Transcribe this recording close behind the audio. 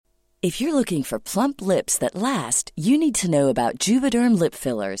If you're looking for plump lips that last, you need to know about Juvederm lip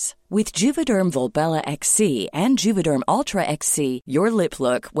fillers. With Juvederm Volbella XC and Juvederm Ultra XC, your lip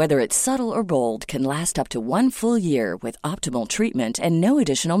look, whether it's subtle or bold, can last up to 1 full year with optimal treatment and no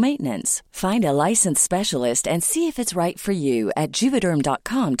additional maintenance. Find a licensed specialist and see if it's right for you at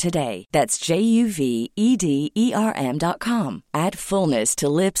Juvederm.com today. That's JUVEDERM.com. Add fullness to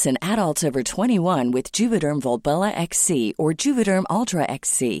lips in adults over 21 with Juvederm Volbella XC or Juvederm Ultra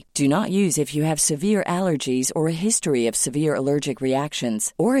XC. Do not use if you have severe allergies or a history of severe allergic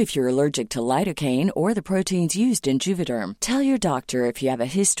reactions, or if you're allergic to lidocaine or the proteins used in Juvederm. Tell your doctor if you have a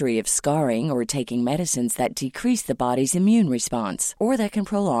history of scarring or taking medicines that decrease the body's immune response or that can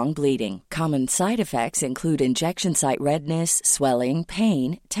prolong bleeding. Common side effects include injection site redness, swelling,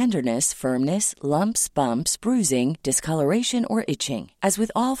 pain, tenderness, firmness, lumps, bumps, bruising, discoloration, or itching. As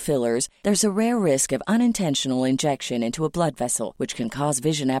with all fillers, there's a rare risk of unintentional injection into a blood vessel, which can cause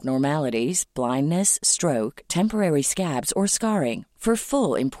vision abnormalities, blindness, stroke, temporary scabs, or scarring. For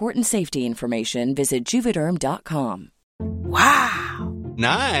full, important safety information, visit Juvederm.com. Wow.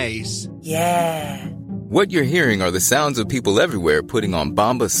 Nice. Yeah. What you're hearing are the sounds of people everywhere putting on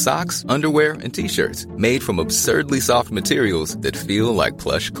Bombas socks, underwear, and T-shirts made from absurdly soft materials that feel like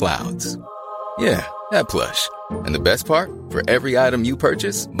plush clouds. Yeah, that plush. And the best part? For every item you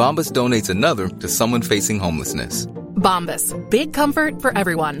purchase, Bombas donates another to someone facing homelessness. Bombas. Big comfort for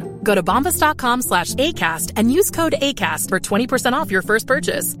everyone. Go to bombas.com/ACAST and use code ACAST for 20% off your first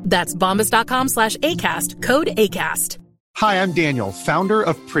purchase. That's bombas.com/ACAST. Code ACAST. Hi, I'm Daniel, founder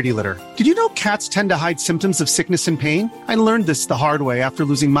of Pretty Litter. Did you know cats tend to hide symptoms of sickness and pain? I learned this the hard way after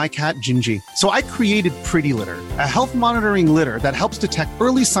losing my cat, Gingy. So I created Pretty Litter, a health monitoring litter that helps detect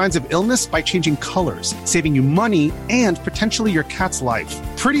early signs of illness by changing colors, saving you money and potentially your cat's life.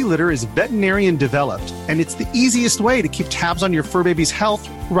 Pretty Litter is veterinarian developed, and it's the easiest way to keep tabs on your fur baby's health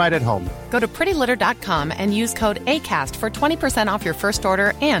right at home. Go to prettylitter.com and use code ACAST for 20% off your first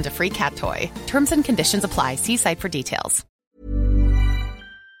order and a free cat toy. Terms and conditions apply. See site for details.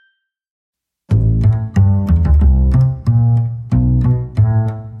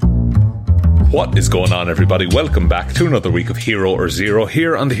 What is going on, everybody? Welcome back to another week of Hero or Zero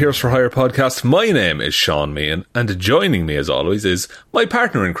here on the Heroes for Hire podcast. My name is Sean Meehan, and joining me as always is my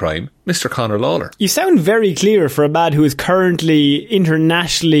partner in crime, Mr. Conor Lawler. You sound very clear for a man who is currently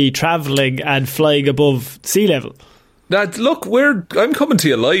internationally travelling and flying above sea level. Look, I'm coming to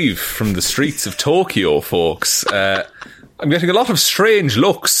you live from the streets of Tokyo, folks. I'm getting a lot of strange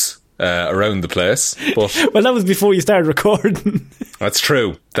looks around the place, but well, that was before you started recording. That's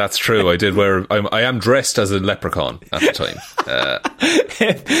true. I am dressed as a leprechaun at the time.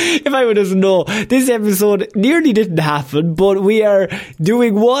 If I would have known, this episode nearly didn't happen, but we are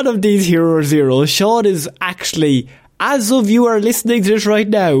doing one of these Hero or Zero. Sean is actually, as of you are listening to this right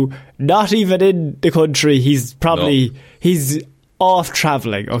now, not even in the country. He's off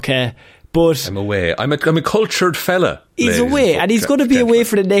travelling, okay? But I'm away. I'm a cultured fella. He's away, and he's going to be away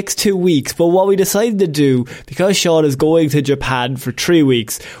for the next 2 weeks. But what we decided to do, because Sean is going to Japan for 3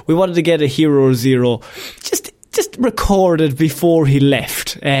 weeks, we wanted to get a Hero or Zero just recorded before he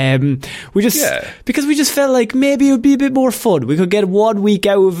left. Because we just felt like maybe it would be a bit more fun. We could get 1 week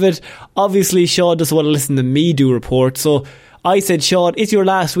out of it. Obviously, Sean doesn't want to listen to me do reports, so I said, Sean, it's your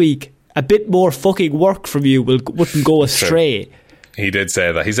last week. A bit more fucking work from you wouldn't go astray. Sure. He did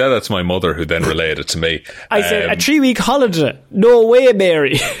say that. He said that to my mother, who then relayed it to me. I said, a 3 week holiday? No way,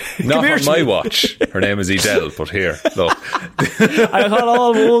 Mary. Not on my watch. Her name is Edel, but here, look. I thought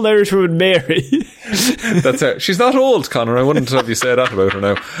all old Irish women Mary. That's her. She's not old, Conor. I wouldn't have you say that about her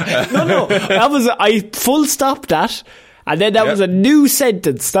now. No. I full stopped that. And then that was a new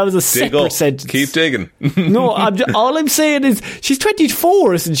sentence. That was a separate sentence. Keep digging. No, all I'm saying is she's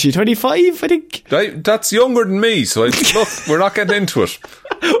 24, isn't she? 25, I think. That's younger than me. So look, we're not getting into it.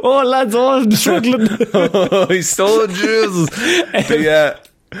 Oh, lads, I'm struggling. He's so Jesus.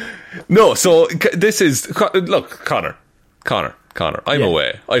 No, so this is... Look, Conor, I'm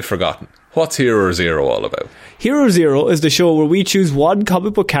away. I've forgotten. What's Hero or Zero all about? Hero or Zero is the show where we choose one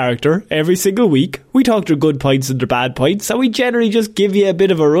comic book character every single week. We talk their good points and their bad points, and we generally just give you a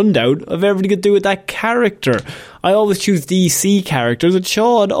bit of a rundown of everything to do with that character. I always choose DC characters, and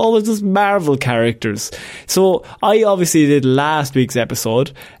Sean always does Marvel characters. So I obviously did last week's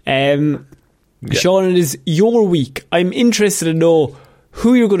episode. Sean, it is your week. I'm interested to know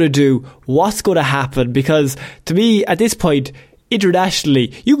who you're going to do, what's going to happen, because to me, at this point,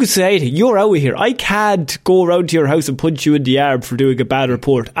 internationally, you could say anything. You're out of here. I can't go around to your house and punch you in the arm for doing a bad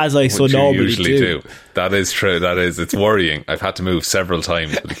report, as I so normally usually do. That is true. That is. It's worrying. I've had to move several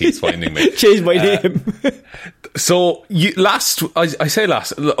times, but it keeps finding me. Change my name. So I say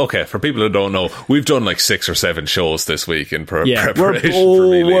last. Okay, for people who don't know, we've done like 6 or 7 shows this week in preparation for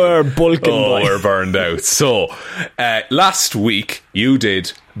me. We're bulking. We're burned out. So last week you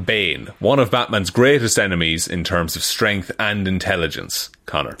did Bane, one of Batman's greatest enemies in terms of strength and intelligence.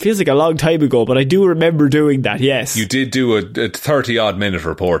 Connor, feels like a long time ago, but I do remember doing that. Yes, you did do a 30-odd minute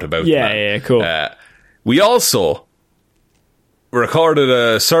report about that. Yeah, cool. We also recorded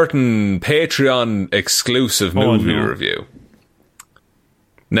a certain Patreon exclusive movie review.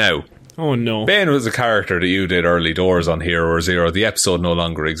 Now, Bane was a character that you did early doors on Hero or Zero. The episode no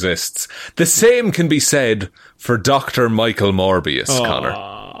longer exists. The same can be said for Dr. Michael Morbius, Connor.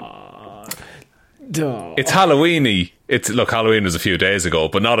 It's Halloween-y. Halloween was a few days ago,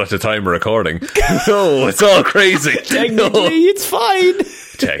 but not at the time of recording. No, it's all crazy. Technically, it's fine.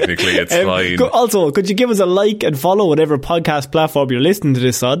 Technically, it's fine. Also, could you give us a like and follow whatever podcast platform you're listening to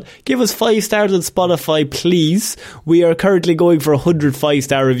this on? Give us 5 stars on Spotify, please. We are currently going for 100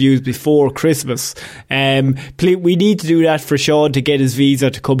 5-star reviews before Christmas. Please, we need to do that for Sean to get his visa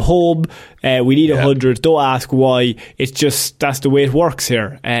to come home. We need 100. Don't ask why. It's just, that's the way it works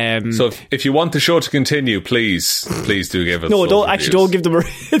here. So if you want the show to continue, please do give us. No, don't give them a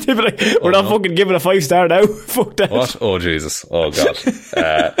we're not fucking giving a 5-star now. Fuck that. What? Oh, Jesus. Oh, God.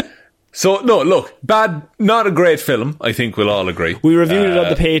 So, no, look, bad, not a great film, I think we'll all agree. We reviewed it on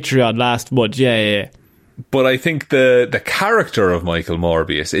the Patreon last month, yeah. But I think the character of Michael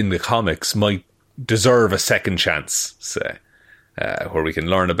Morbius in the comics might deserve a second chance, say, where we can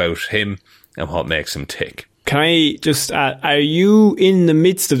learn about him and what makes him tick. Can I just are you in the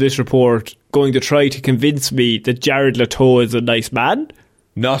midst of this report going to try to convince me that Jared Leto is a nice man?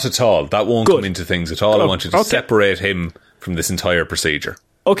 Not at all. That won't come into things at all. Good. I want you to separate him from this entire procedure.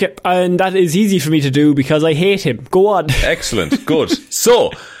 Okay, and that is easy for me to do because I hate him. Go on. Excellent, good.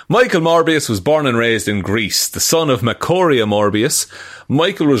 So, Michael Morbius was born and raised in Greece, the son of Macoria Morbius.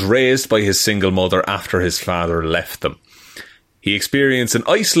 Michael was raised by his single mother after his father left them. He experienced an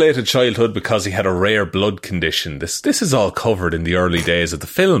isolated childhood because he had a rare blood condition. This is all covered in the early days of the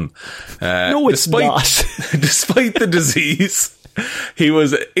film. No, it's not. Despite the disease, he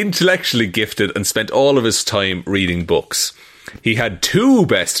was intellectually gifted and spent all of his time reading books. He had 2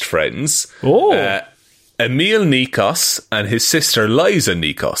 best friends, Emil Nikos and his sister Liza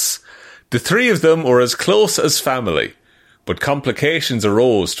Nikos. The 3 of them were as close as family, but complications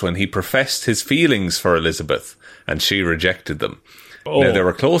arose when he professed his feelings for Elizabeth, and she rejected them. Now, they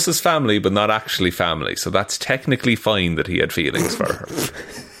were close as family, but not actually family, so that's technically fine that he had feelings for her.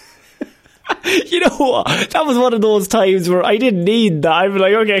 You know what? That was one of those times where I didn't need that. I'd be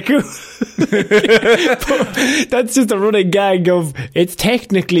like, okay, cool. That's just a running gag of it's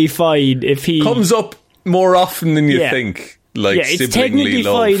technically fine if he comes up more often than you think. Like, it's technically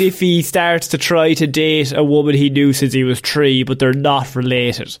fine if he starts to try to date a woman he knew since he was 3, but they're not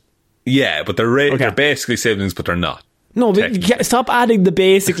related. Yeah, but they're basically siblings, but they're not. No, but stop adding the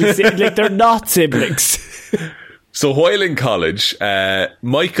basically like they're not siblings. So while in college,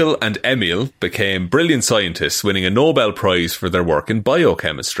 Michael and Emil became brilliant scientists, winning a Nobel Prize for their work in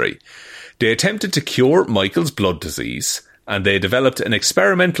biochemistry. They attempted to cure Michael's blood disease, and they developed an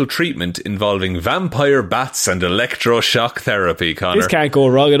experimental treatment involving vampire bats and electroshock therapy, Connor. This can't go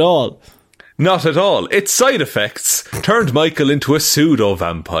wrong at all. Not at all. Its side effects turned Michael into a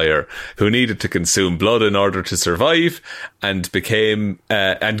pseudo-vampire who needed to consume blood in order to survive, and gained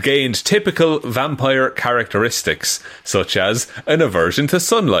typical vampire characteristics such as an aversion to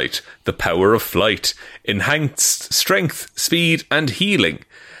sunlight, the power of flight, enhanced strength, speed and healing.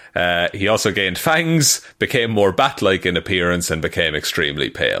 He also gained fangs, became more bat-like in appearance, and became extremely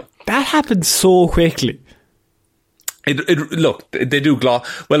pale. That happened so quickly. Look, they do well,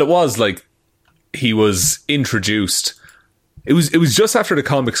 it was like he was introduced. It was just after the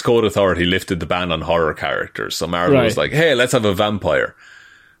Comics Code Authority lifted the ban on horror characters. So Marvel was like, hey, let's have a vampire.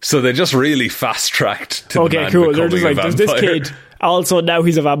 So they just really fast-tracked to the man becoming They're just like, a vampire. There's this kid, also now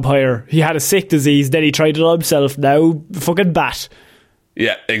he's a vampire. He had a sick disease, then he tried it on himself, now fucking bat.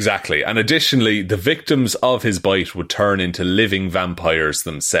 Yeah, exactly. And additionally, the victims of his bite would turn into living vampires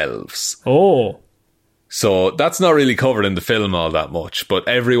themselves. Oh. So that's not really covered in the film all that much, but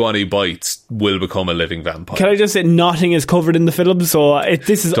everyone he bites will become a living vampire. Can I just say nothing is covered in the film, so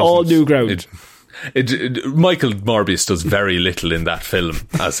this is all new ground. Michael Morbius does very little in that film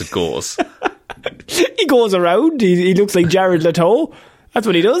as it goes. He goes around, he looks like Jared Leto. That's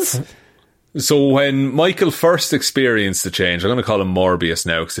what he does. So when Michael first experienced the change, I'm going to call him Morbius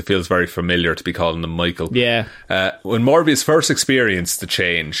now because it feels very familiar to be calling him Michael. Yeah. When Morbius first experienced the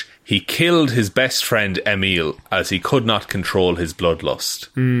change, he killed his best friend Emil as he could not control his bloodlust.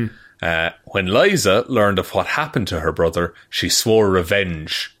 When Liza learned of what happened to her brother, she swore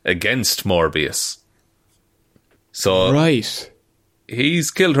revenge against Morbius. So right,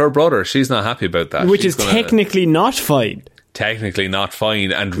 he's killed her brother. She's not happy about that. Which is technically not fine. Technically not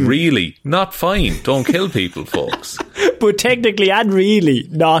fine, and really not fine. Don't kill people, folks. But technically and really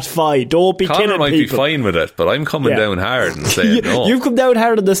not fine. Don't be killing people. Connor might be fine with it, but I'm coming down hard and saying no. You've come down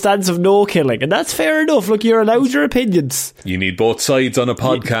hard on the stance of no killing, and that's fair enough. Look, you're allowed your opinions. You need both sides on a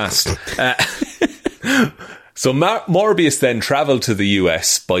podcast. So Morbius then travelled to the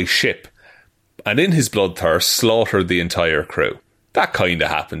US by ship, and in his bloodthirst slaughtered the entire crew. That kind of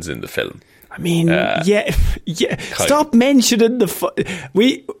happens in the film. I mean, yeah. Stop mentioning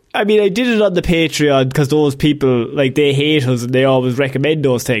I did it on the Patreon because those people, like, they hate us and they always recommend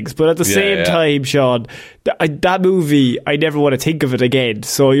those things. But at the same time, Sean, that movie, I never want to think of it again.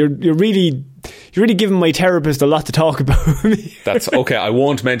 So you're really giving my therapist a lot to talk about. That's okay. I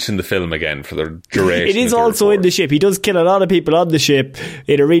won't mention the film again for the duration. It is also in the ship. He does kill a lot of people on the ship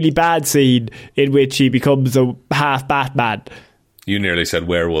in a really bad scene in which he becomes a half Batman. You nearly said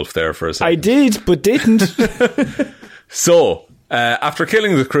werewolf there for a second. I did, but didn't. So, after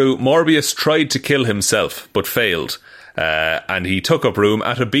killing the crew, Morbius tried to kill himself, but failed. And he took up room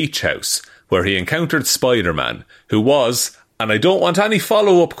at a beach house, where he encountered Spider-Man, who was, and I don't want any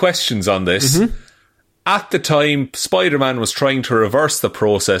follow-up questions on this, at the time, Spider-Man was trying to reverse the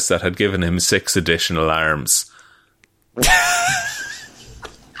process that had given him 6 additional arms.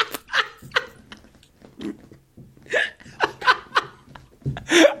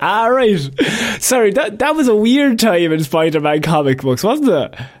 Right. Sorry, that was a weird time in Spider-Man comic books, wasn't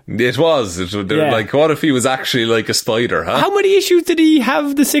it? It was. Like, what if he was actually like a spider, huh? How many issues did he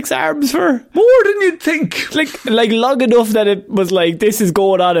have the 6 arms for? More than you'd think. Like long enough that it was like, this is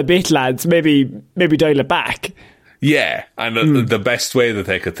going on a bit, lads. Maybe dial it back. Yeah, and the best way that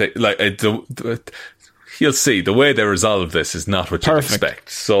they could think, you'll see, the way they resolve this is not what you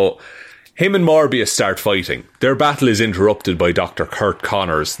expect. So, him and Morbius start fighting. Their battle is interrupted by Dr. Kurt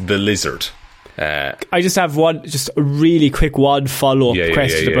Connors, the Lizard. I just have a really quick follow-up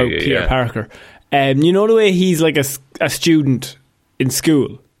question about Peter Parker. You know the way he's like a student in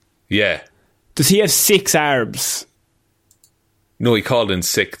school? Yeah. Does he have 6 arms? No, he called in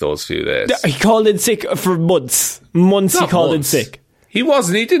sick those few days. He called in sick for months. He called in sick. He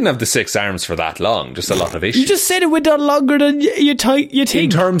wasn't. He didn't have the 6 arms for that long. Just a lot of issues. You just said it went on longer than you think. In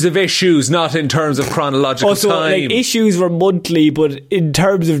terms of issues, not in terms of chronological time. Like, issues were monthly, but in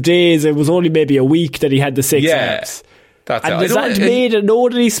terms of days, it was only maybe a week that he had the 6 arms. That's and does that made a know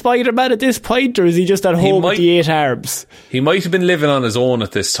that he's Spider-Man at this point, or is he just at home with the 8 arms? He might have been living on his own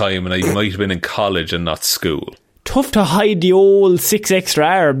at this time, and he might have been in college and not school. Tough to hide the old 6 extra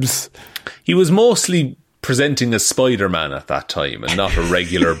arms. He was mostly presenting as Spider-Man at that time and not a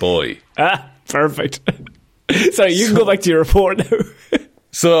regular boy. Perfect. Sorry, you can go back to your report now.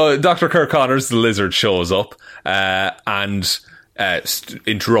 So Dr. Kurt Connors, the Lizard, shows up and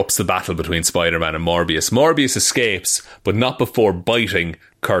interrupts the battle between Spider-Man and Morbius. Morbius escapes, but not before biting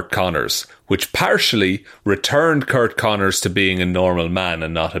Kurt Connors, which partially returned Kurt Connors to being a normal man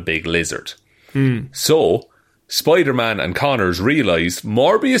and not a big lizard. So Spider-Man and Connors realised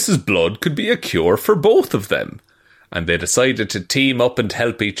Morbius's blood could be a cure for both of them, and they decided to team up and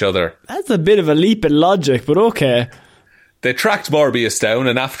help each other. That's a bit of a leap in logic, but okay. They tracked Morbius down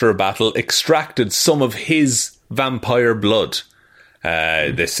and after a battle extracted some of his vampire blood.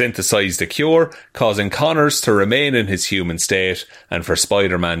 They synthesised a cure, causing Connors to remain in his human state and for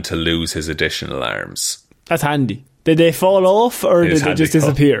Spider-Man to lose his additional arms. That's handy. Did they fall off or did they just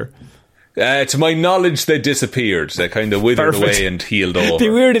disappear? To my knowledge, they disappeared. They kind of withered away and healed over. It'd be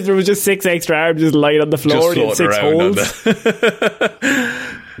weird if there was just 6 extra arms just lying on the floor and 6 holes.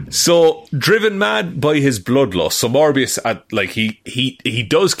 So, driven mad by his bloodlust, so Morbius, he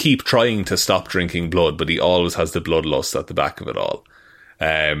does keep trying to stop drinking blood, but he always has the bloodlust at the back of it all.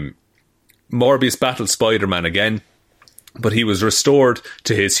 Morbius battled Spider-Man again, but he was restored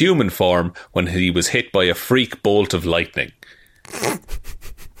to his human form when he was hit by a freak bolt of lightning.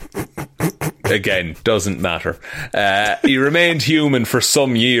 Again, doesn't matter. He remained human for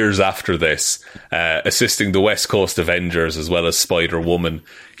some years after this, assisting the West Coast Avengers as well as Spider-Woman.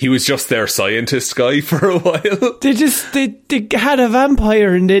 He was just their scientist guy for a while. They had a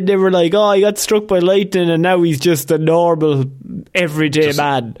vampire and then they were like, oh, he got struck by lightning and now he's just a normal, everyday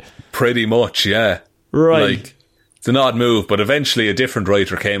man. Pretty much, yeah. Right. It's an odd move, but eventually a different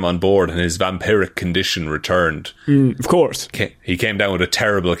writer came on board and his vampiric condition returned. Of course. He came down with a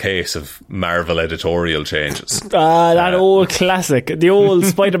terrible case of Marvel editorial changes. That old classic. The old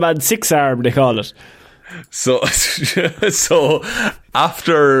Spider-Man 6 arm, they call it. So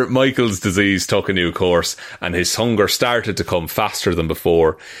after Michael's disease took a new course and his hunger started to come faster than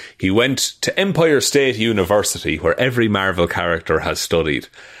before, he went to Empire State University, where every Marvel character has studied.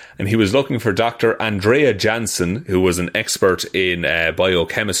 And he was looking for Dr. Andrea Jansen, who was an expert in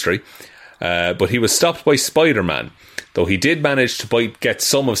biochemistry. But he was stopped by Spider-Man, though he did manage to get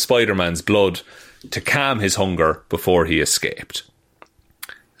some of Spider-Man's blood to calm his hunger before he escaped.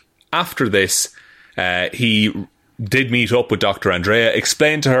 After this, he did meet up with Dr. Andrea,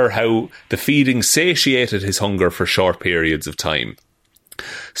 explained to her how the feeding satiated his hunger for short periods of time.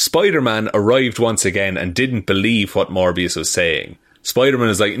 Spider-Man arrived once again and didn't believe what Morbius was saying. Spider-Man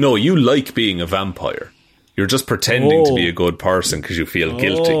is like, no, you like being a vampire. You're just pretending to be a good person because you feel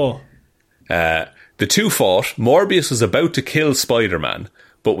guilty. The two fought. Morbius was about to kill Spider-Man,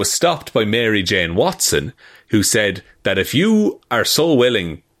 but was stopped by Mary Jane Watson, who said that if you are so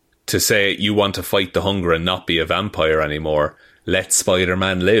willing to say you want to fight the hunger and not be a vampire anymore, let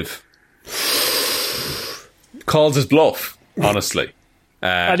Spider-Man live. Calls his bluff, honestly.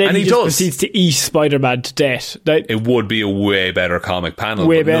 And then he just proceeds to eat Spider-Man to death. It would be a way better comic panel.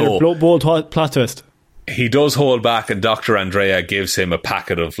 Way better, bold plot twist. He does hold back, and Dr. Andrea gives him a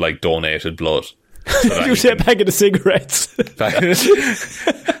packet of donated blood. So you say a packet of cigarettes.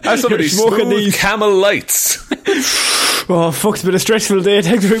 Have somebody smoking these Camel Lights. Oh, fuck, it's been a stressful day,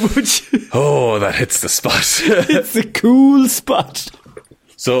 thanks very much. Oh, that hits the spot. It's a cool spot.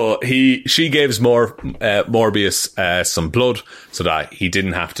 So she gives Morbius some blood so that he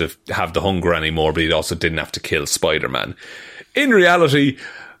didn't have to have the hunger anymore, but he also didn't have to kill Spider-Man. In reality,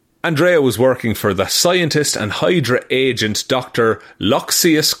 Andrea was working for the scientist and Hydra agent Dr.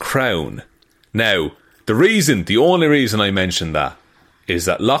 Loxias Crown. Now, the only reason I mention that is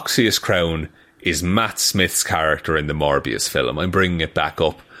that Loxias Crown is Matt Smith's character in the Morbius film. I'm bringing it back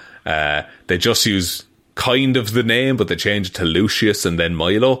up. They just use kind of the name, but they change it to Lucius and then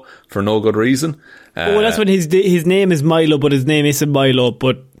Milo for no good reason. That's when his name is Milo, but his name isn't Milo,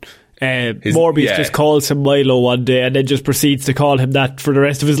 but Morbius just calls him Milo one day and then just proceeds to call him that for the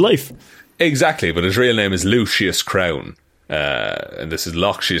rest of his life. Exactly, but his real name is Lucius Crown. And this is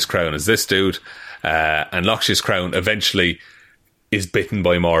Loxias Crown is this dude. And Loxias Crown eventually is bitten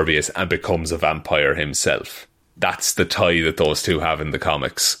by Morbius and becomes a vampire himself. That's the tie that those two have in the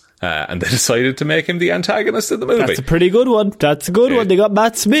comics. And they decided to make him the antagonist of the movie. That's a pretty good one. That's a good one. They got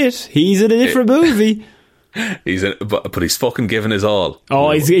Matt Smith. He's in a different movie. But he's fucking giving his all.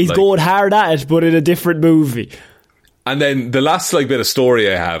 Oh, he's going hard at it, but in a different movie. And then the last bit of story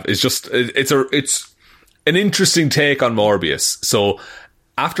I have is just it's an interesting take on Morbius. So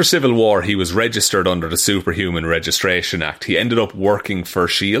after Civil War, he was registered under the Superhuman Registration Act. He ended up working for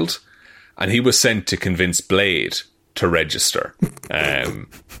S.H.I.E.L.D. and he was sent to convince Blade to register.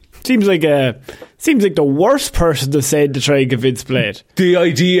 Seems like the worst person to send to try and convince Blade. The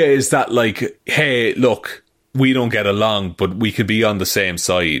idea is that, hey, look, we don't get along, but we could be on the same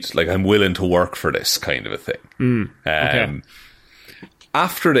side. I'm willing to work for this kind of a thing. Okay.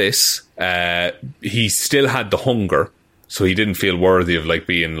 After this, he still had the hunger, so he didn't feel worthy of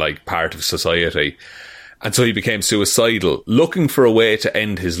being part of society. And so he became suicidal. Looking for a way to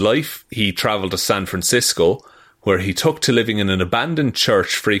end his life, he travelled to San Francisco, where he took to living in an abandoned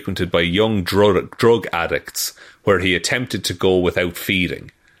church frequented by young drug addicts, where he attempted to go without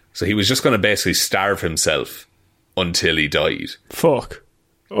feeding. So he was just going to basically starve himself until he died. Fuck.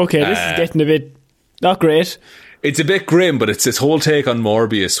 Okay, this is getting a bit not great. It's a bit grim, but it's this whole take on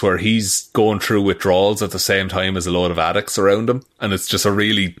Morbius where he's going through withdrawals at the same time as a load of addicts around him, and it's just a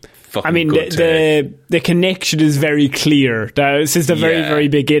really fucking good take. The connection is very clear. Since the very, very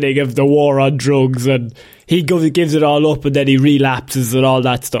beginning of the war on drugs, and he gives it all up and then he relapses and all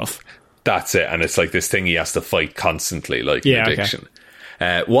that stuff. That's it, and it's this thing he has to fight constantly, an addiction.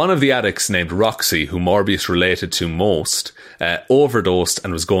 Okay. One of the addicts named Roxy, who Morbius related to most, overdosed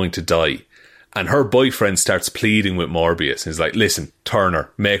and was going to die. And her boyfriend starts pleading with Morbius. He's like, listen, turn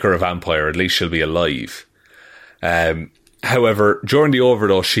her, make her a vampire, at least she'll be alive. However, during the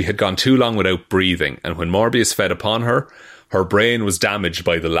overdose, she had gone too long without breathing, and when Morbius fed upon her, her brain was damaged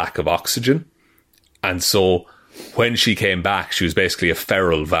by the lack of oxygen. And so, when she came back, she was basically a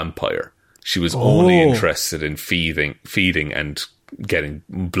feral vampire. She was only interested in feeding and getting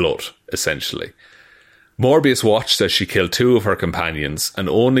blood, essentially. Morbius watched as she killed two of her companions and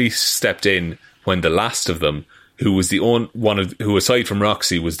only stepped in when the last of them, who was who aside from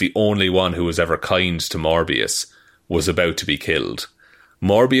Roxy was the only one who was ever kind to Morbius, was about to be killed.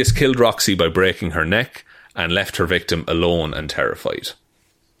 Morbius killed Roxy by breaking her neck and left her victim alone and terrified.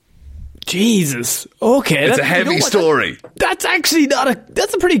 Jesus. Okay. It's a heavy story. That's actually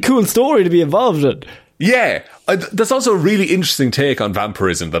that's a pretty cool story to be involved in. Yeah, that's also a really interesting take on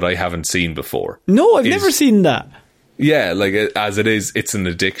vampirism that I haven't seen before. No, I've never seen that. Yeah, like as it is, it's an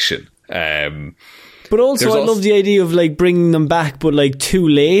addiction. But also, I love the idea of like bringing them back, but like too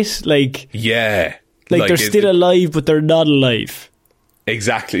late. Like yeah, like they're still alive, but they're not alive.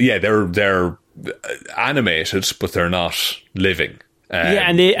 Exactly. Yeah, they're animated, but they're not living. Yeah,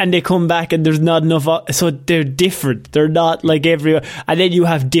 and they come back, and there's not enough. So they're different. They're not like everyone. And then you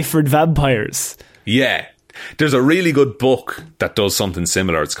have different vampires. Yeah, there's a really good book that does something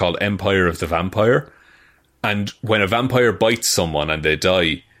similar. It's called Empire of the Vampire. And when a vampire bites someone and they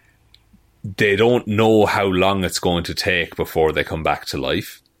die, they don't know how long it's going to take before they come back to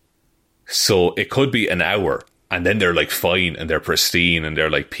life. So it could be an hour, and then they're like fine and they're pristine and they're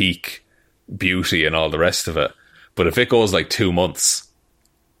like peak beauty and all the rest of it. But if it goes like 2 months,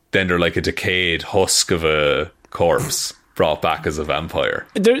 then they're like a decayed husk of a corpse brought back as a vampire.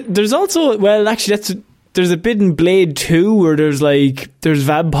 There's also, well, actually, there's a bit in Blade 2 where there's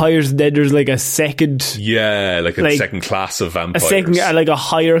vampires, and then there's like a second... Yeah, like a second class of vampires. Like a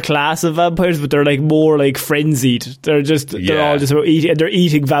higher class of vampires, but they're like more like frenzied. They're all just eating, and they're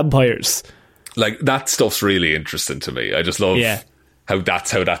eating vampires. Like, that stuff's really interesting to me. I just love how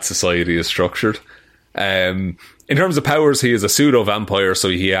that society is structured. In terms of powers, he is a pseudo-vampire, so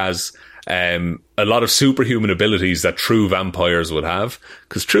he has a lot of superhuman abilities that true vampires would have,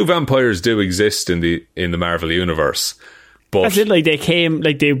 because true vampires do exist in the Marvel universe. But that's it, like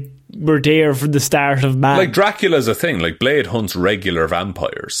they were there from the start of man. Like Dracula's a thing. Like Blade hunts regular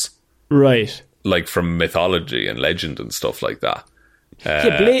vampires, right? Like from mythology and legend and stuff like that.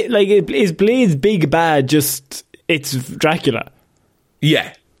 Is Blade's big bad just it's Dracula?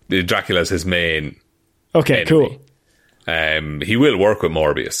 Yeah, Dracula's his main. Okay, enemy. Cool. He will work with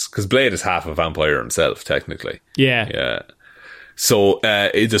Morbius, because Blade is half a vampire himself, technically. Yeah. So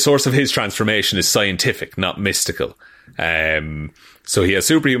the source of his transformation is scientific, not mystical. So he has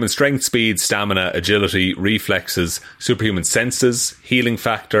superhuman strength, speed, stamina, agility, reflexes, superhuman senses, healing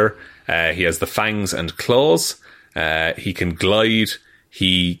factor. He has the fangs and claws. He can glide.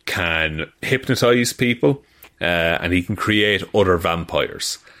 He can hypnotize people. And he can create other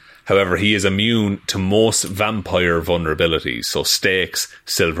vampires. However, he is immune to most vampire vulnerabilities. So stakes,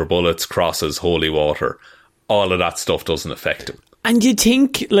 silver bullets, crosses, holy water. All of that stuff doesn't affect him. And you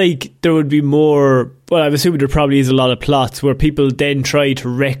think, like, there would be more... Well, I'm assuming there probably is a lot of plots where people then try to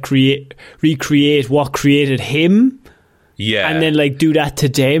recreate what created him. Yeah. And then, like, do that to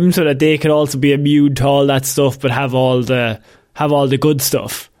them so that they can also be immune to all that stuff but have all the good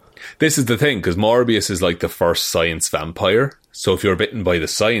stuff. This is the thing, because Morbius is like the first science vampire. So if you're bitten by the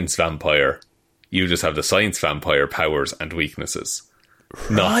science vampire, you just have the science vampire powers and weaknesses.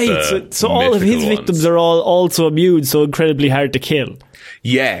 Right, so all of his victims are all also immune, so incredibly hard to kill.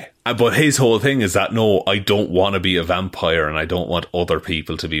 Yeah, but his whole thing is that, no, I don't want to be a vampire and I don't want other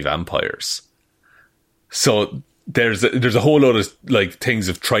people to be vampires. So there's a whole lot of like things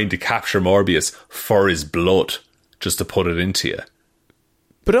of trying to capture Morbius for his blood, just to put it into you.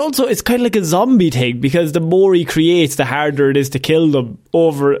 But also, it's kind of like a zombie thing, because the more he creates, the harder it is to kill them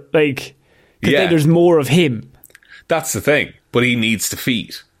over, like, because then there's more of him. That's the thing. But he needs to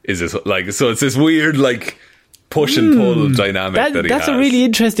feed. So it's this weird, like, push and pull dynamic that he has. That's a really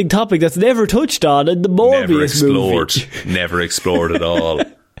interesting topic that's never touched on in the Morbius movie. Never explored at all.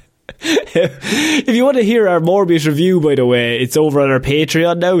 If you want to hear our Morbius review, by the way, it's over on our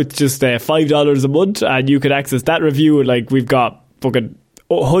Patreon now. It's just $5 a month, and you can access that review. And, like, we've got fucking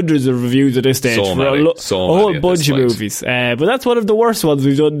hundreds of reviews at this stage for a whole bunch of movies. But that's one of the worst ones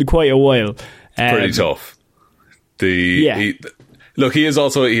we've done in quite a while. Pretty tough. He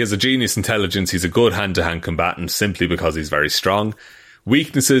has a genius intelligence. He's a good hand-to-hand combatant simply because he's very strong.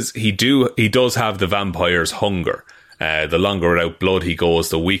 Weaknesses, he does have the vampire's hunger. The longer without blood he goes,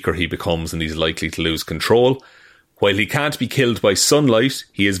 the weaker he becomes, and he's likely to lose control. While he can't be killed by sunlight,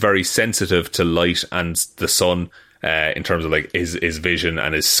 he is very sensitive to light and the sun. In terms of like his vision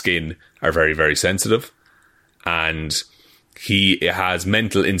and his skin are very, very sensitive. And he has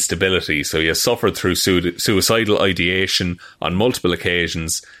mental instability, so he has suffered through suicidal ideation on multiple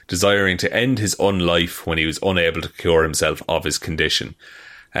occasions, desiring to end his own life when he was unable to cure himself of his condition.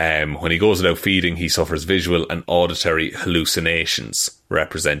 When he goes without feeding, he suffers visual and auditory hallucinations,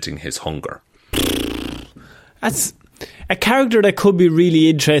 representing his hunger. That's a character that could be really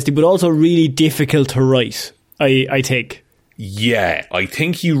interesting, but also really difficult to write, I think. Yeah, I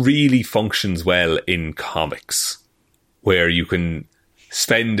think he really functions well in comics, where you can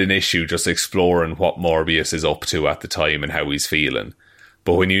spend an issue just exploring what Morbius is up to at the time and how he's feeling.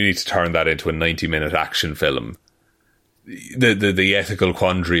 But when you need to turn that into a 90-minute action film, the ethical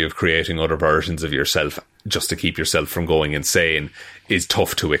quandary of creating other versions of yourself just to keep yourself from going insane is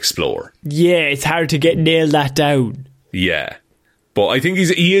tough to explore. Yeah, it's hard to nail that down. Yeah. But I think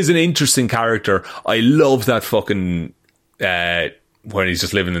he is an interesting character. I love that fucking when he's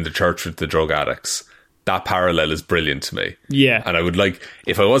just living in the church with the drug addicts. That parallel is brilliant to me. Yeah. And I would like,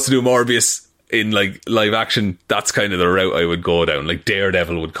 if I was to do Morbius in like live action, that's kind of the route I would go down. Like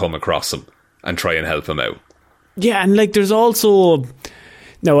Daredevil would come across him and try and help him out. Yeah, and like there's also...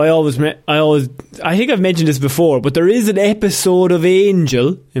 No, I think I've mentioned this before, but there is an episode of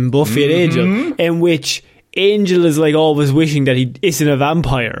Angel in Buffy and Angel in which Angel is like always wishing that he isn't a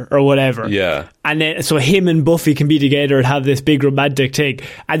vampire or whatever. Yeah. And then so him and Buffy can be together and have this big romantic thing.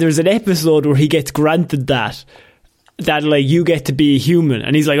 And there's an episode where he gets granted that like you get to be a human,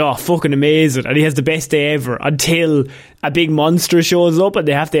 and he's like, oh, fucking amazing, and he has the best day ever until a big monster shows up and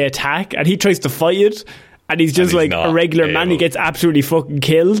they have to attack, and he tries to fight it. And he's just like a regular man. He gets absolutely fucking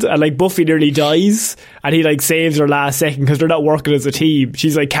killed. And like Buffy nearly dies. And he like saves her last second because they're not working as a team.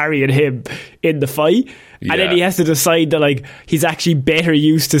 She's like carrying him in the fight. Yeah. And then he has to decide that like he's actually better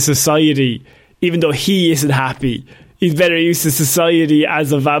used to society. Even though he isn't happy. He's better used to society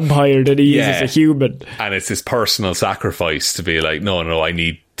as a vampire than he is as a human. And it's his personal sacrifice to be like, no, I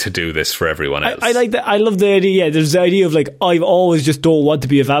need to do this for everyone else. I like that. I love the idea. There's the idea of like, I've always just don't want to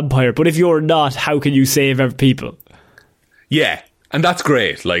be a vampire, but if you're not, how can you save people? Yeah, and that's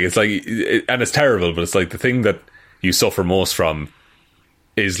great. Like it's like, and it's terrible, but it's like the thing that you suffer most from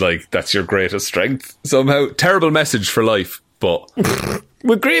is like that's your greatest strength somehow. Terrible message for life, but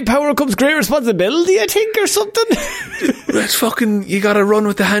with great power comes great responsibility, I think, or something. That's fucking, you gotta run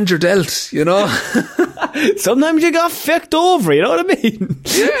with the hand you're dealt, you know. Sometimes you got fucked over, you know what I mean?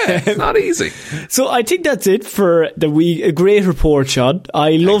 Yeah, it's not easy. So I think that's it for the week. A great report, Sean.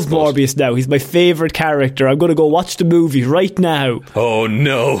 I love Morbius now. He's my favourite character. I'm going to go watch the movie right now. Oh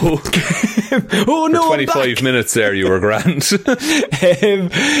no. Oh no. For 25 minutes there, you were grand.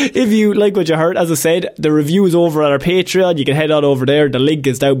 If you like what you heard, as I said, the review is over on our Patreon. You can head on over there. The link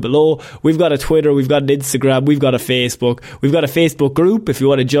is down below. We've got a Twitter, we've got an Instagram, we've got a Facebook. We've got a Facebook group if you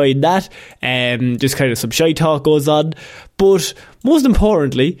want to join that. Just kind of some shy talk goes on. But most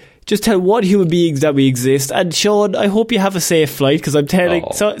importantly, just tell what human beings that we exist. And Sean, I hope you have a safe flight, because I'm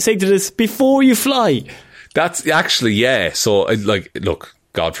saying to this before you fly. That's actually, yeah. So, look,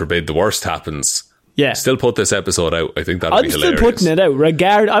 God forbid the worst happens. Yeah. Still put this episode out. I think that'll be hilarious. I'm still putting it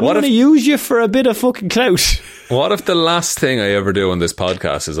out. I'm going to use you for a bit of fucking clout. What if the last thing I ever do on this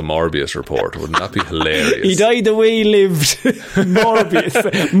podcast is a Morbius report? Wouldn't that be hilarious? He died the way he lived.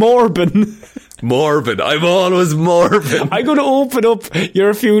 Morbius. Morbid. I'm always morbid. I'm going to open up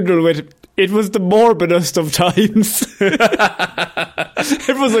your funeral with, it was the morbidest of times.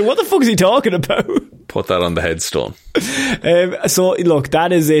 Everyone's like, what the fuck is he talking about? Put that on the headstone. So look,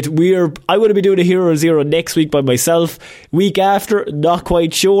 that is it. I'm going to be doing a Hero Zero next week by myself. Week after, not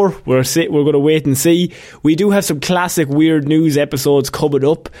quite sure. We're going to wait and see. We do have some classic weird news episodes coming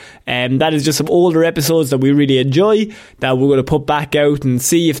up, and that is just some older episodes that we really enjoy that we're going to put back out and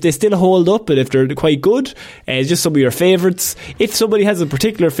see if they still hold up and if they're quite good. It's just some of your favourites. If somebody has a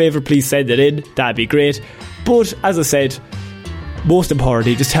particular favourite, please send it in. That'd be great. But as I said, most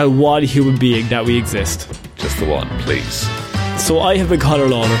importantly, just tell one human being that we exist. Just the one, please. So I have been Conor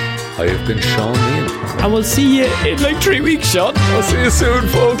Lawler. I have been Sean Meehan. And we'll see you in like 3 weeks, Sean. I'll see you soon,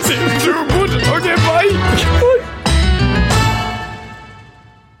 folks. See you soon. Okay, bye. Bye.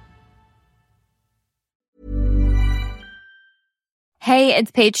 Hey,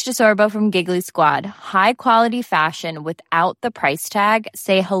 it's Paige DeSorbo from Giggly Squad. High quality fashion without the price tag.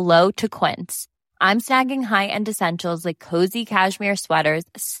 Say hello to Quince. I'm snagging high-end essentials like cozy cashmere sweaters,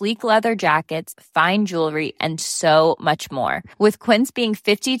 sleek leather jackets, fine jewelry, and so much more. With Quince being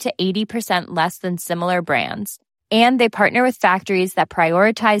 50 to 80% less than similar brands. And they partner with factories that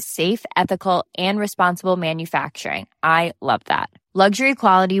prioritize safe, ethical, and responsible manufacturing. I love that. Luxury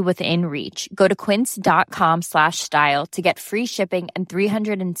quality within reach. Go to quince.com/style to get free shipping and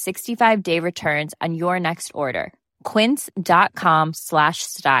 365-day returns on your next order.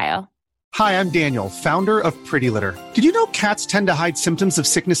 Quince.com/style. Hi, I'm Daniel, founder of Pretty Litter. Did you know cats tend to hide symptoms of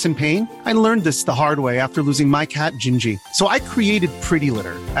sickness and pain? I learned this the hard way after losing my cat, Gingy. So I created Pretty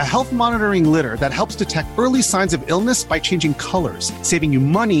Litter, a health monitoring litter that helps detect early signs of illness by changing colors, saving you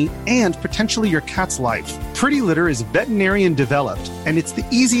money and potentially your cat's life. Pretty Litter is veterinarian developed, and it's the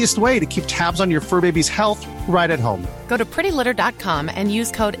easiest way to keep tabs on your fur baby's health right at home. Go to prettylitter.com and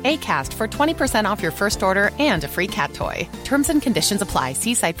use code ACAST for 20% off your first order and a free cat toy. Terms and conditions apply.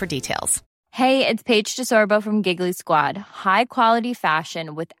 See site for details. Hey, it's Paige DeSorbo from Giggly Squad. High quality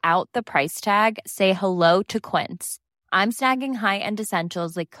fashion without the price tag. Say hello to Quince. I'm snagging high-end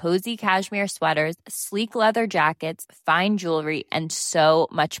essentials like cozy cashmere sweaters, sleek leather jackets, fine jewelry, and so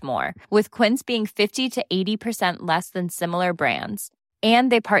much more. With Quince being 50 to 80% less than similar brands.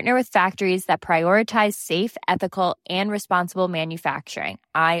 And they partner with factories that prioritize safe, ethical, and responsible manufacturing.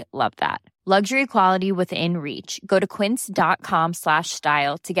 I love that. Luxury quality within reach. Go to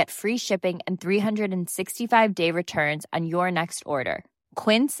quince.com/style to get free shipping and 365-day returns on your next order.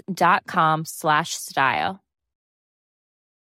 Quince.com/style.